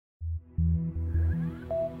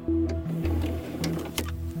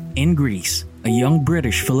In Greece, a young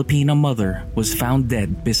British Filipino mother was found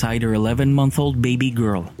dead beside her 11-month-old baby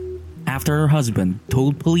girl after her husband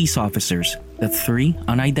told police officers that 3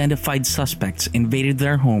 unidentified suspects invaded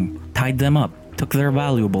their home, tied them up, took their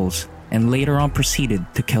valuables, and later on proceeded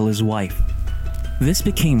to kill his wife. This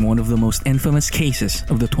became one of the most infamous cases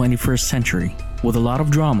of the 21st century, with a lot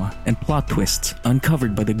of drama and plot twists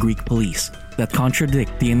uncovered by the Greek police that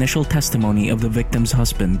contradict the initial testimony of the victim's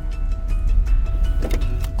husband.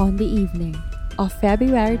 On the evening of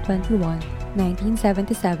February 21,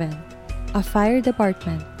 1977, a fire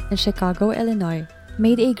department in Chicago, Illinois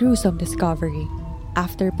made a gruesome discovery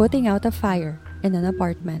after putting out a fire in an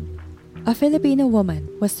apartment. A Filipino woman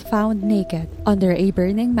was found naked under a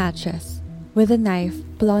burning mattress with a knife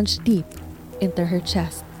plunged deep into her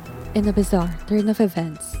chest. In a bizarre turn of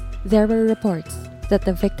events, there were reports that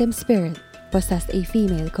the victim's spirit possessed a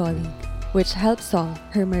female colleague, which helped solve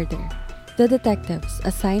her murder. The detectives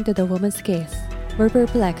assigned to the woman's case were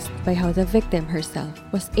perplexed by how the victim herself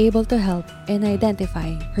was able to help in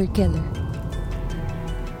identifying her killer.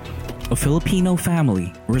 A Filipino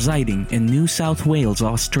family residing in New South Wales,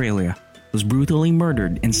 Australia, was brutally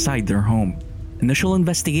murdered inside their home. Initial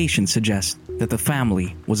investigations suggest that the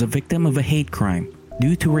family was a victim of a hate crime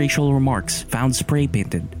due to racial remarks found spray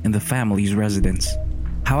painted in the family's residence.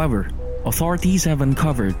 However, authorities have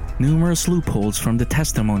uncovered numerous loopholes from the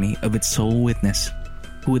testimony of its sole witness,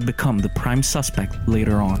 who would become the prime suspect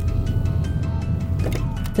later on.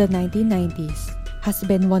 The 1990s has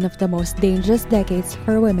been one of the most dangerous decades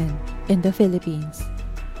for women in the Philippines,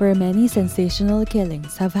 where many sensational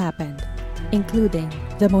killings have happened, including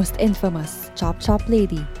the most infamous Chop Chop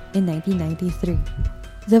Lady in 1993.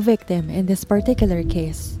 The victim in this particular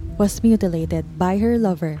case was mutilated by her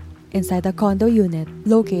lover inside a condo unit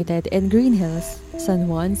located in Green Hills, San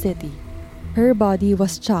Juan City. Her body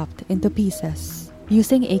was chopped into pieces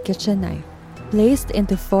using a kitchen knife, placed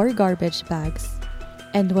into 4 garbage bags,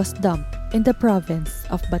 and was dumped in the province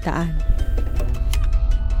of Bataan.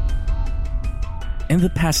 In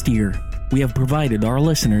the past year, we have provided our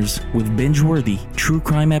listeners with binge-worthy true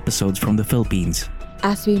crime episodes from the Philippines.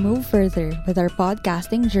 As we move further with our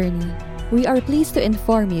podcasting journey, we are pleased to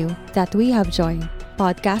inform you that we have joined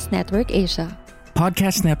Podcast Network Asia.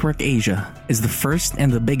 Podcast Network Asia is the first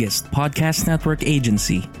and the biggest podcast network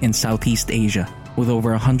agency in Southeast Asia, with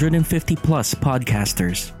over 150 plus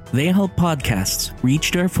podcasters. They help podcasts reach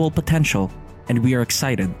their full potential, and we are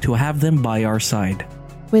excited to have them by our side.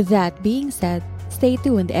 With that being said, stay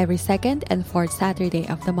tuned every second and fourth Saturday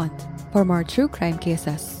of the month for more true crime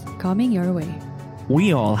cases coming your way.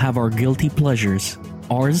 We all have our guilty pleasures.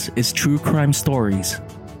 Ours is true crime stories.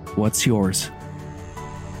 What's yours?